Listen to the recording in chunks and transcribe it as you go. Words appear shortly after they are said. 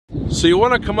So you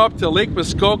want to come up to Lake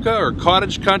Muskoka or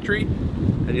cottage country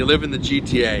and you live in the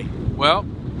GTA. Well,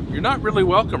 you're not really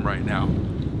welcome right now.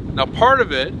 Now part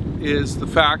of it is the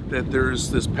fact that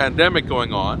there's this pandemic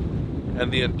going on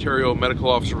and the Ontario Medical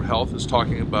Officer of Health is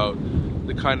talking about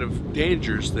the kind of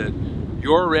dangers that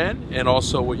you're in and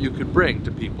also what you could bring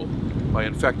to people by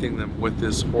infecting them with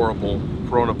this horrible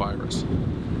coronavirus.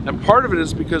 And part of it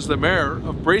is because the mayor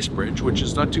of Bracebridge, which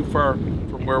is not too far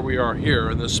from where we are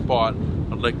here in this spot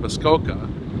on Lake Muskoka,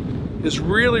 is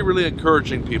really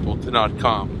encouraging people to not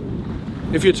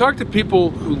come. If you talk to people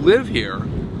who live here,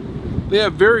 they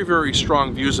have very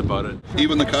strong views about it.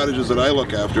 Even the cottages that I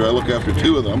look after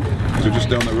two of them. They're just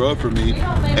down the road from me,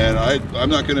 and I'm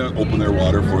not going to open their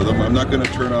water for them. I'm not going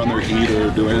to turn on their heat or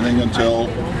do anything until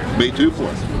May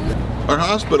 2/4. Our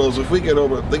hospitals, if they get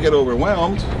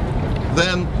overwhelmed,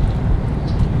 then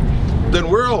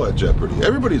we're all at jeopardy.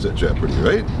 Everybody's at jeopardy,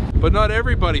 right? But not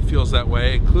everybody feels that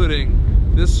way, including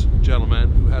this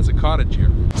gentleman who has a cottage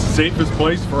here. Safest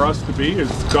place for us to be is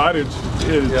cottage.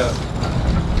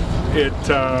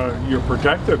 You're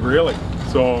protected, really.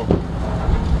 So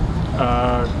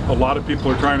a lot of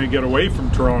people are trying to get away from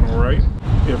Toronto, right?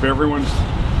 If everyone's,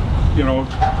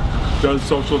 does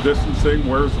social distancing,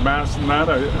 wears masks and that,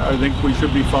 I think we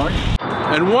should be fine.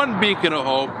 And one beacon of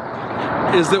hope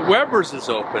is that Weber's is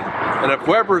open. And if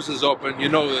Weber's is open, you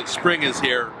know that spring is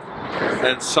here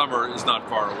and summer is not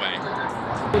far away.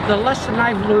 The lesson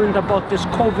I've learned about this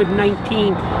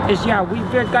COVID-19 is, yeah,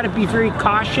 we've got to be very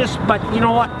cautious, but you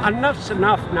know what, enough's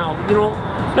enough now.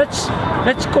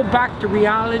 Let's go back to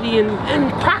reality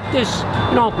and practice,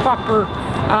 proper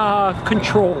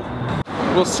control.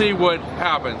 We'll see what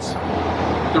happens.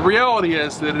 The reality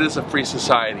is that it is a free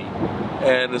society,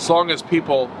 and as long as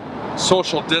people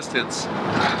social distance,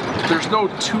 there's no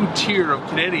two-tier of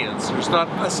Canadians. There's not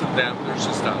us and them, there's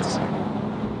just us.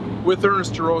 With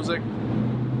Ernest Jurosik,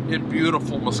 in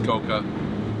beautiful Muskoka,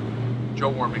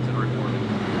 Joe Warmington reporting.